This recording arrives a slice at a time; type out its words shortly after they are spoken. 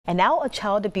And now a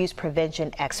child abuse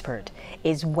prevention expert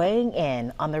is weighing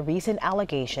in on the recent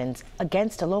allegations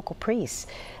against a local priest.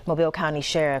 Mobile County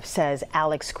Sheriff says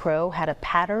Alex Crowe had a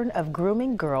pattern of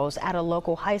grooming girls at a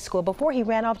local high school before he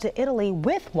ran off to Italy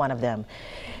with one of them.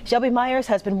 Shelby Myers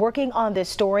has been working on this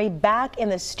story, back in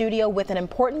the studio with an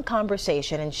important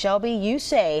conversation. And Shelby, you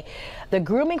say the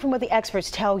grooming, from what the experts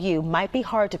tell you, might be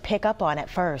hard to pick up on at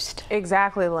first.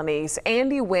 Exactly, Lenise.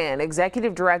 Andy Wynn,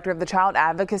 executive director of the Child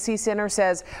Advocacy Center,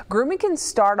 says grooming can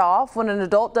start off when an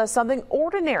adult does something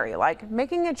ordinary, like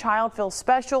making a child feel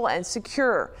special and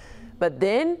secure. But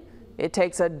then it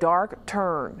takes a dark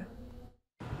turn.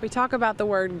 We talk about the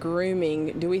word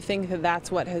grooming. Do we think that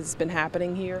that's what has been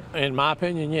happening here? In my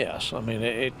opinion, yes. I mean,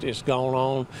 it's gone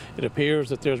on. It appears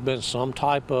that there's been some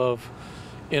type of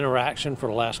interaction for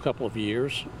the last couple of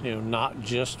years, not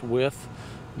just with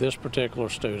this particular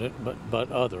student,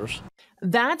 but others.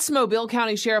 That's Mobile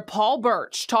County Sheriff Paul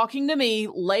Birch talking to me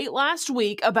late last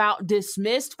week about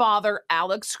dismissed father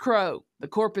Alex Crowe, the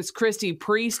Corpus Christi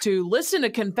priest who listened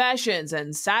to confessions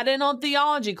and sat in on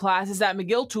theology classes at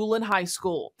McGill-Toolen High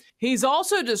School. He's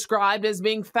also described as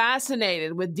being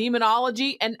fascinated with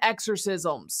demonology and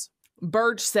exorcisms.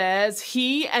 Birch says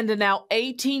he and a now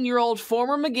 18-year-old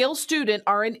former McGill student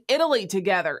are in Italy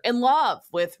together, in love,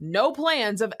 with no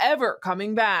plans of ever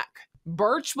coming back.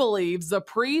 Birch believes the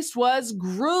priest was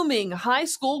grooming high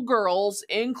school girls,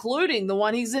 including the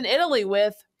one he's in Italy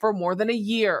with, for more than a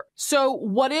year. So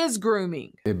what is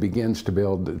grooming? It begins to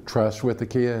build trust with the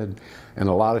kid, and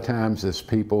a lot of times it's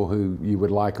people who you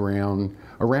would like around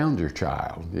your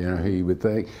child, who you would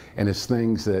think, and it's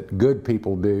things that good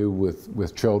people do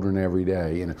with children every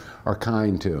day, are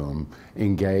kind to them,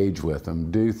 engage with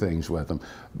them, do things with them.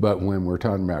 But when we're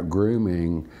talking about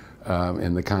grooming,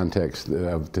 in the context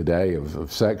of today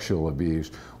of sexual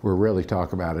abuse, we're really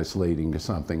talking about it's leading to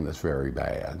something that's very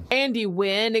bad. Andy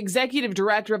Wynn, executive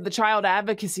director of the Child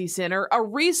Advocacy Center, a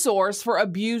resource for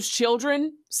abused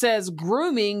children, says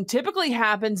grooming typically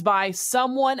happens by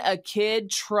someone a kid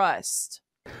trusts.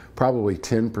 Probably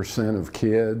 10% of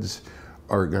kids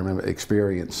are going to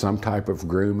experience some type of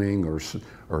grooming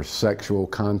or sexual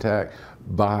contact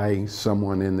by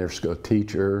someone in their school,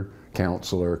 teacher,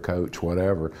 counselor, coach,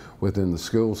 whatever, within the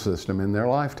school system in their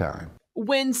lifetime.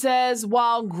 Wynn says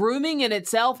while grooming in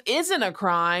itself isn't a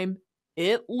crime,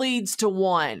 it leads to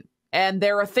one. And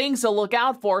there are things to look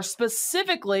out for,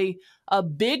 specifically a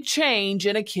big change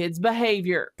in a kid's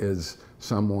behavior. Is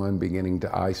someone beginning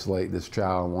to isolate this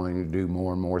child, wanting to do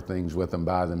more and more things with them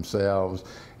by themselves?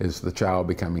 Is the child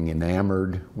becoming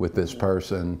enamored with this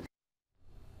person?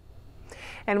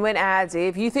 And Wynn adds,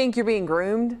 if you think you're being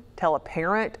groomed, tell a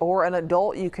parent or an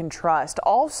adult you can trust.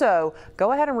 Also,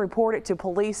 go ahead and report it to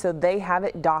police so they have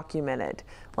it documented.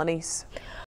 Lenise.